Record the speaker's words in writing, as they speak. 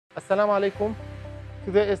Assalamu alaikum.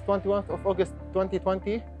 Today is 21st of August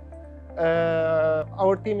 2020.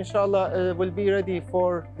 Our team, inshallah, will be ready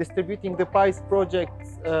for distributing the Pious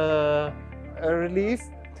Projects release.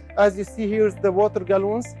 As you see, here's the water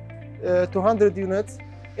gallons, 200 units,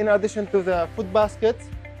 in addition to the food baskets,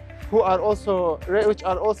 which are also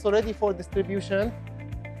ready for distribution.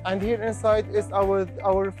 And here inside is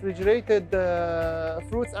our refrigerated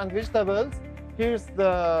fruits and vegetables. Here's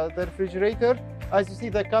the refrigerator. As you see,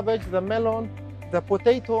 the cabbage, the melon, the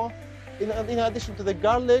potato, in addition to the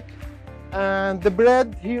garlic, and the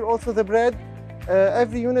bread. Here also the bread.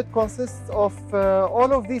 Every unit consists of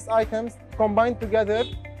all of these items combined together.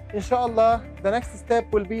 Inshallah, the next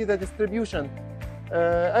step will be the distribution.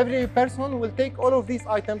 Every person will take all of these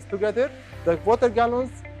items together, the water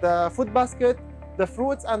gallons, the food basket, the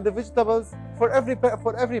fruits and the vegetables for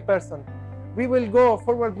every person. We will go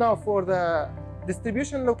forward now for the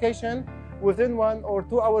distribution location. Within 1 or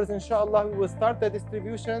 2 hours, inshallah, we will start the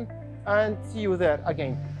distribution and see you there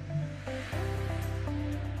again.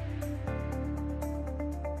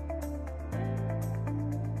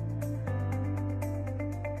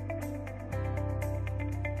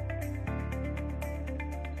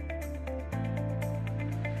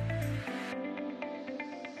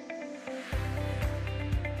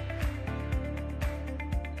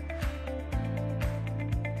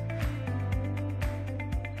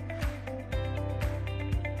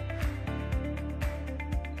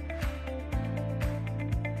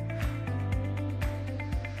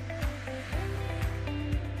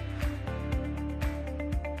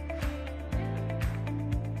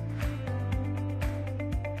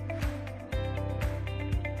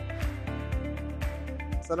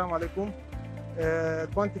 Assalamu alaikum.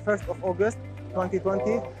 21st of August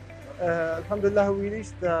 2020. Alhamdulillah, we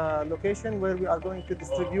reached the location where we are going to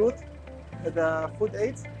distribute the food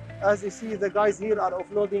aids. As you see, the guys here are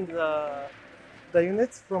offloading the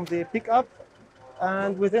units from the pickup,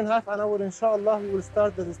 and within half an hour, inshallah, we will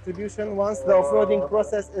start the distribution once the offloading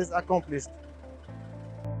process is accomplished.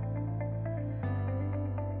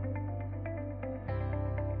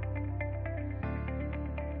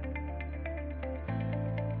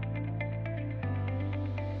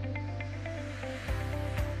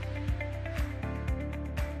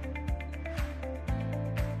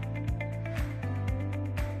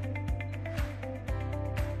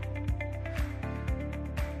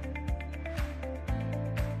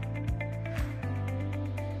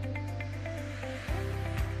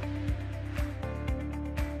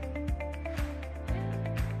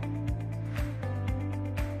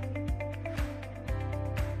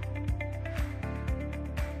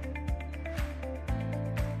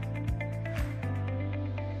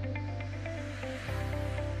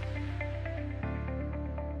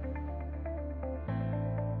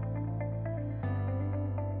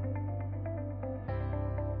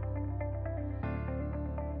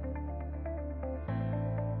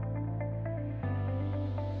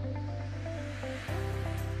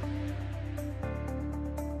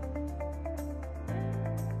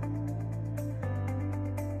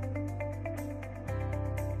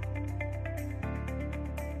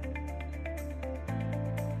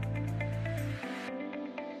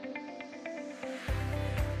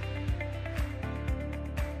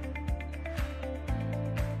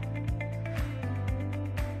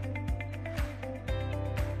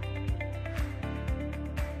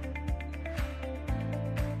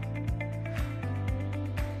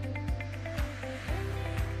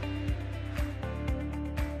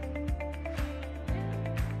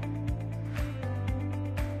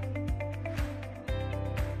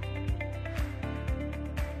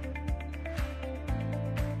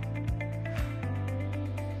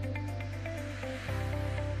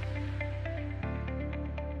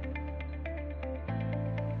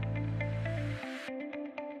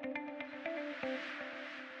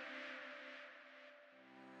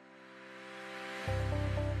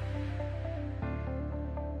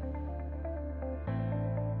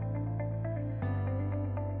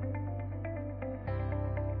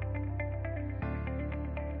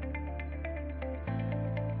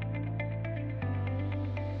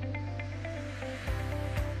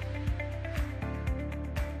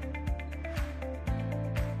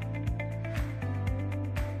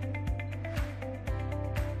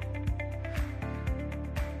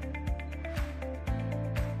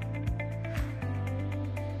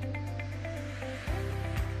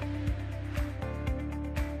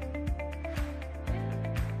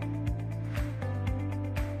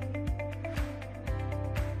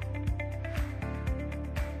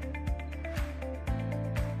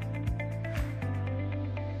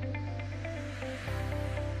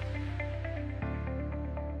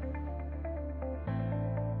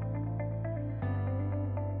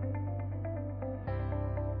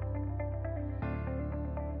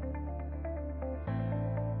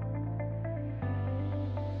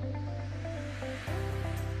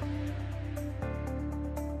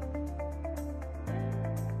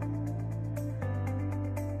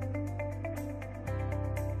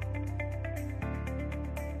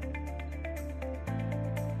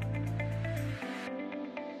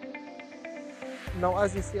 Now,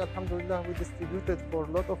 as you see, alhamdulillah, we distributed for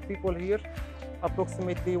a lot of people here,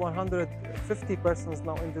 approximately 150 persons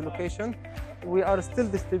now in the location. We are still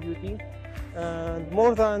distributing, and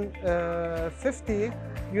more than 50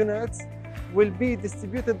 units will be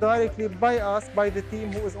distributed directly by us, by the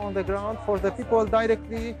team who is on the ground, for the people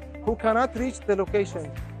directly who cannot reach the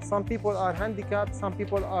location. Some people are handicapped, some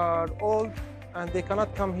people are old, and they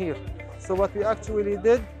cannot come here. So what we actually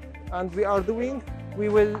did, and we are doing, we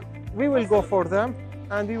will go for them,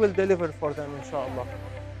 and we will deliver for them, inshallah.